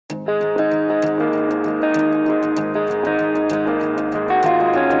Hello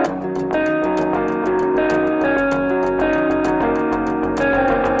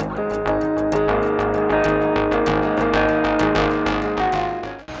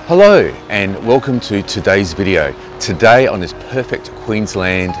and welcome to today's video. Today on this perfect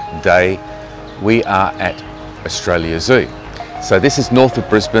Queensland day, we are at Australia Zoo. So this is north of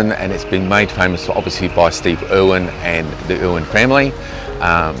Brisbane and it's been made famous obviously by Steve Irwin and the Irwin family.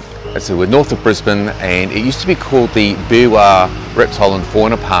 So we're north of Brisbane and it used to be called the Biwa Reptile and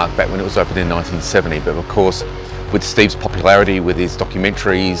Fauna Park back when it was opened in 1970, but of course with Steve's popularity with his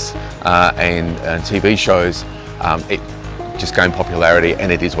documentaries and TV shows, it just gained popularity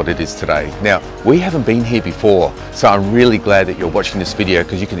and it is what it is today. Now, we haven't been here before, so I'm really glad that you're watching this video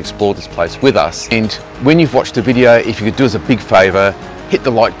because you can explore this place with us. And when you've watched the video, if you could do us a big favor, hit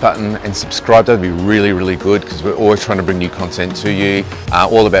the like button and subscribe. That'd be really, really good because we're always trying to bring new content to you,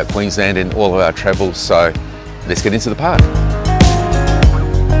 all about Queensland and all of our travels. So let's get into the park.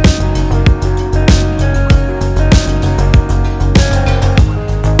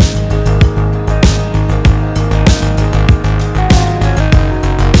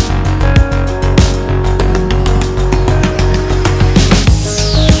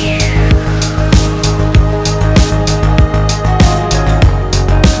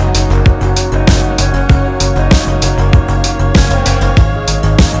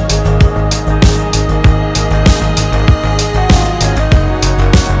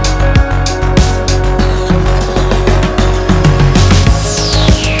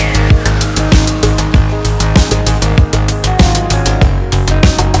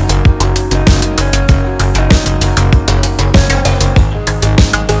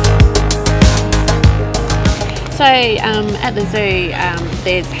 So at the zoo,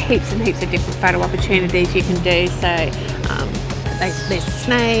 there's heaps and heaps of different photo opportunities you can do. So there's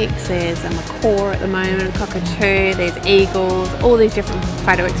snakes, there's a macaw at the moment, cockatoo, there's eagles, all these different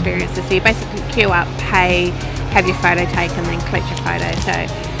photo experiences. So you basically queue up, pay, have your photo taken, then collect your photo. So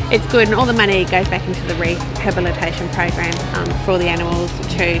it's good, and all the money goes back into the rehabilitation program for all the animals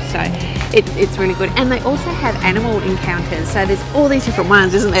too. So it's really good. And they also have animal encounters. So there's all these different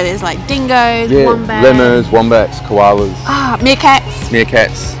ones, isn't there? There's like dingoes, wombats, lemurs, wombats, koalas, meerkats.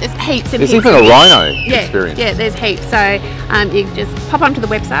 There's heaps and there's heaps. even a rhino experience. Yeah, there's heaps. So you just pop onto the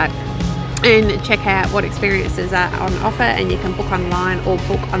website and check out what experiences are on offer, and you can book online or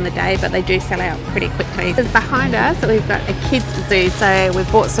book on the day, but they do sell out pretty quickly. Behind us we've got a kids zoo, so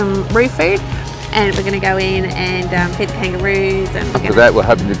we've bought some roo food and we're going to go in and feed the kangaroos. And after that we're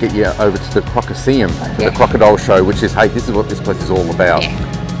hoping to get you over to the Crocoseum, to the Crocodile show, which is, hey, this is what this place is all about,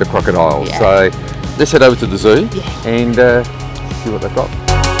 the crocodile. So let's head over to the zoo and see what they've got.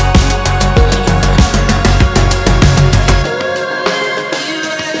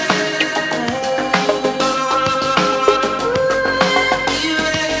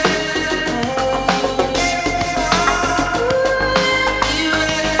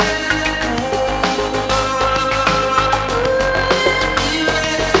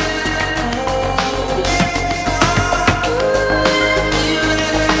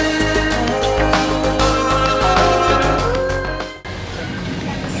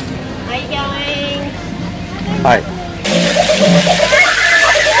 Hi.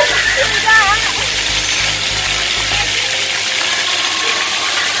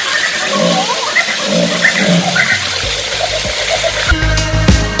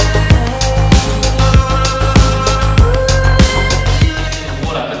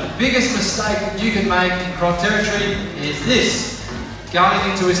 But the biggest mistake you can make in Croc territory is this: going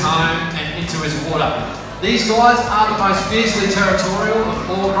into his home and into his water. These guys are the most fiercely territorial of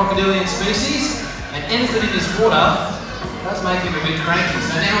all crocodilian species, and anything in his water does make him a bit cranky.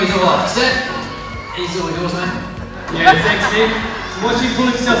 So now he's all upset. He's all yours, mate. Yeah, thanks, Nick. So watch him pull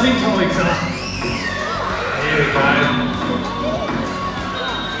himself in, colleagues. There we go.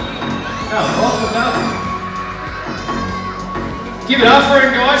 Oh, well done. Give it up for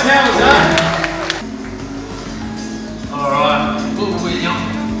him, guys. How was that? Alright, we're young.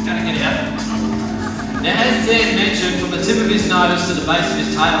 Gonna get out. Now, as Dan mentioned, from the tip of his nose to the base of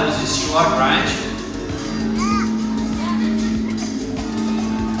his tail is his strike range.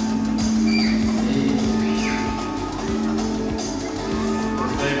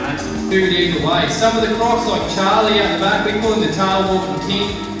 Food either way. Some of the crocs, like Charlie out the back, we call him the tail walking king.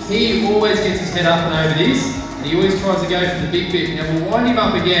 He always gets his head up and over this, and he always tries to go for the big bit. Now we'll wind him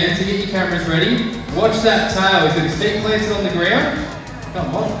up again, so get your cameras ready. Watch that tail. He's got his feet planted on the ground.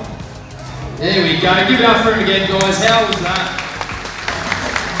 Come on. There we go. Give it up for him again, guys. How was that?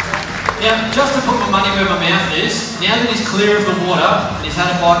 Now, just to put my money where my mouth is, now that he's clear of the water and he's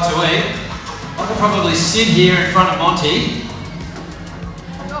had a bite to eat, I can probably sit here in front of Monty,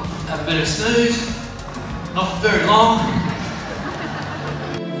 have a bit of snooze, not for very long.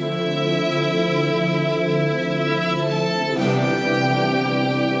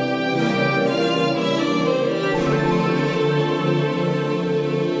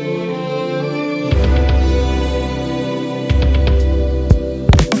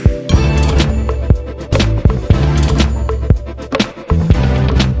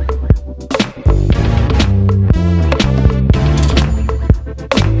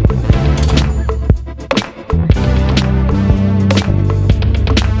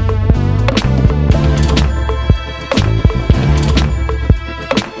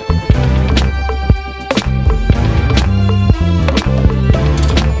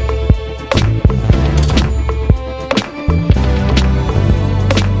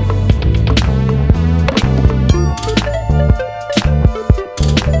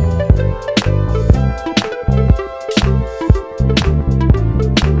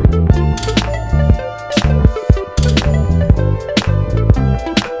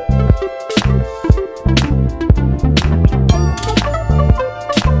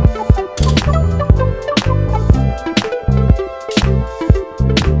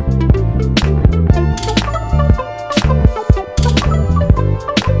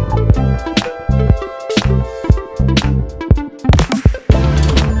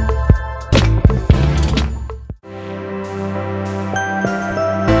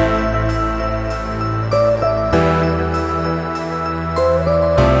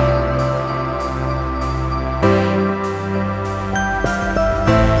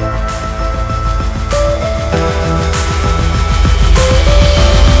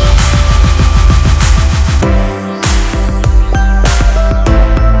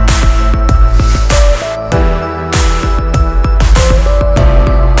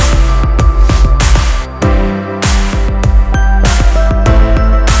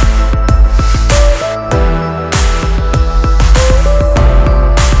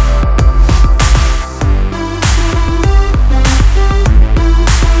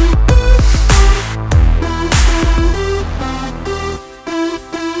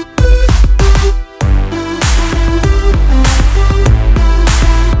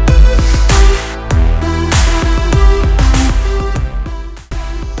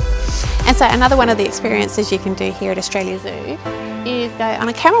 So another one of the experiences you can do here at Australia Zoo is go on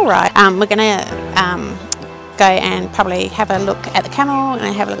a camel ride. We're going to go and probably have a look at the camel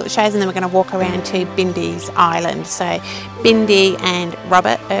and have a look at the shows, and then we're going to walk around to Bindi's island. So Bindi and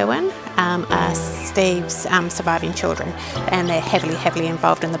Robert Irwin are Steve's surviving children, and they're heavily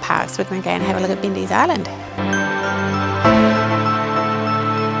involved in the park. So we're going to go and have a look at Bindi's island.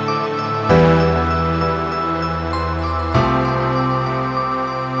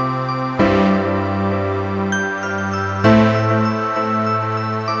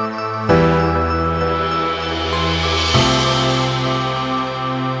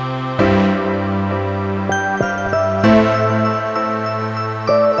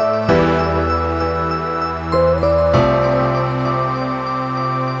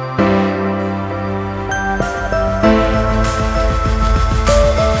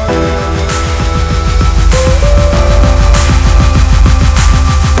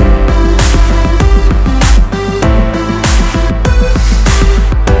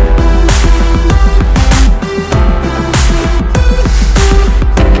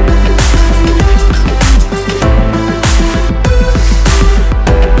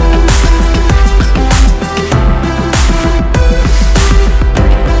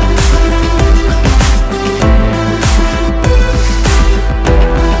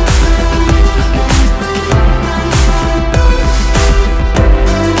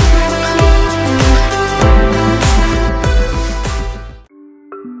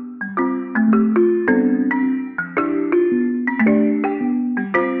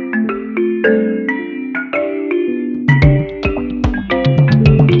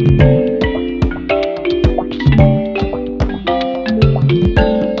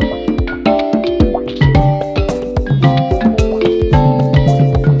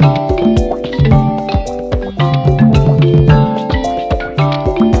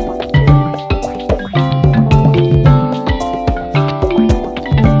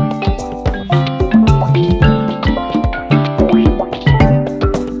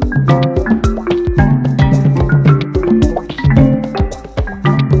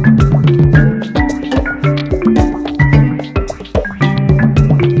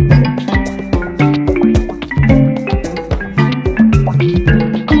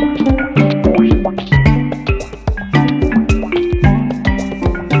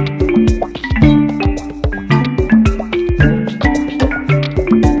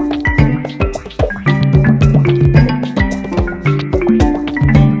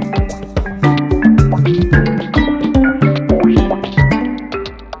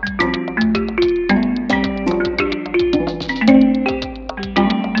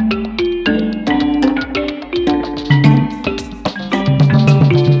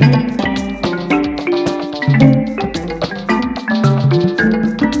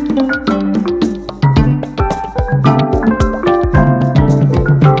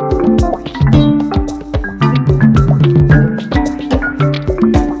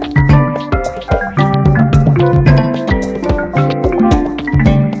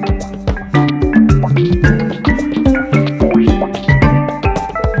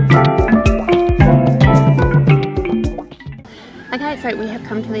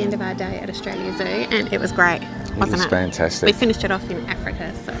 Australia Zoo, and it was great, wasn't it? Fantastic. We finished it off in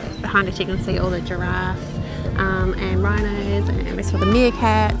Africa, so behind us you can see all the giraffe and rhinos, and we saw the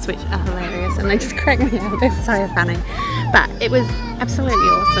meerkats, which are hilarious, and they just crack me up, they're so funny. But it was absolutely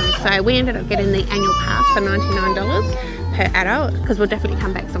awesome. So we ended up getting the annual pass for $99 per adult, because we'll definitely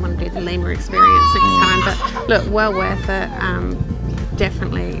come back, because I want to do the lemur experience next time. But look, well worth it.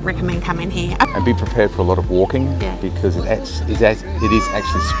 Definitely recommend coming here. And be prepared for a lot of walking, because it is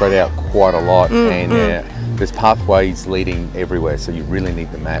actually spread out quite a lot, and there's pathways leading everywhere, so you really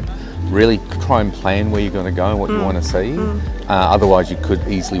need the map. Really try and plan where you're going to go and what you want to see. Otherwise you could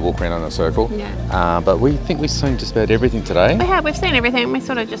easily walk around in a circle. But we think we've seen just about everything today. We've seen everything. We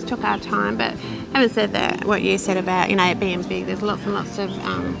sort of just took our time, but having said that, what you said about, you know, it being big, there's lots and lots of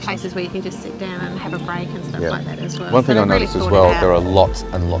places where you can just sit down and have a break and stuff like that as well. One thing I noticed as well, there are lots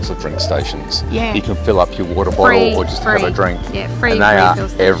and lots of drink stations. You can fill up your water bottle or just have a drink. Free and they are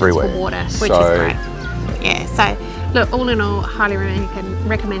everywhere for water, which is great. So look, all in all, highly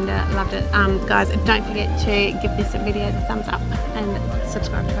recommend it, loved it. Guys, don't forget to give this video the thumbs up and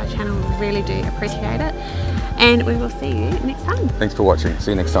subscribe to our channel. We really do appreciate it. And we will see you next time. Thanks for watching.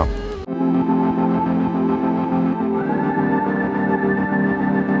 See you next time.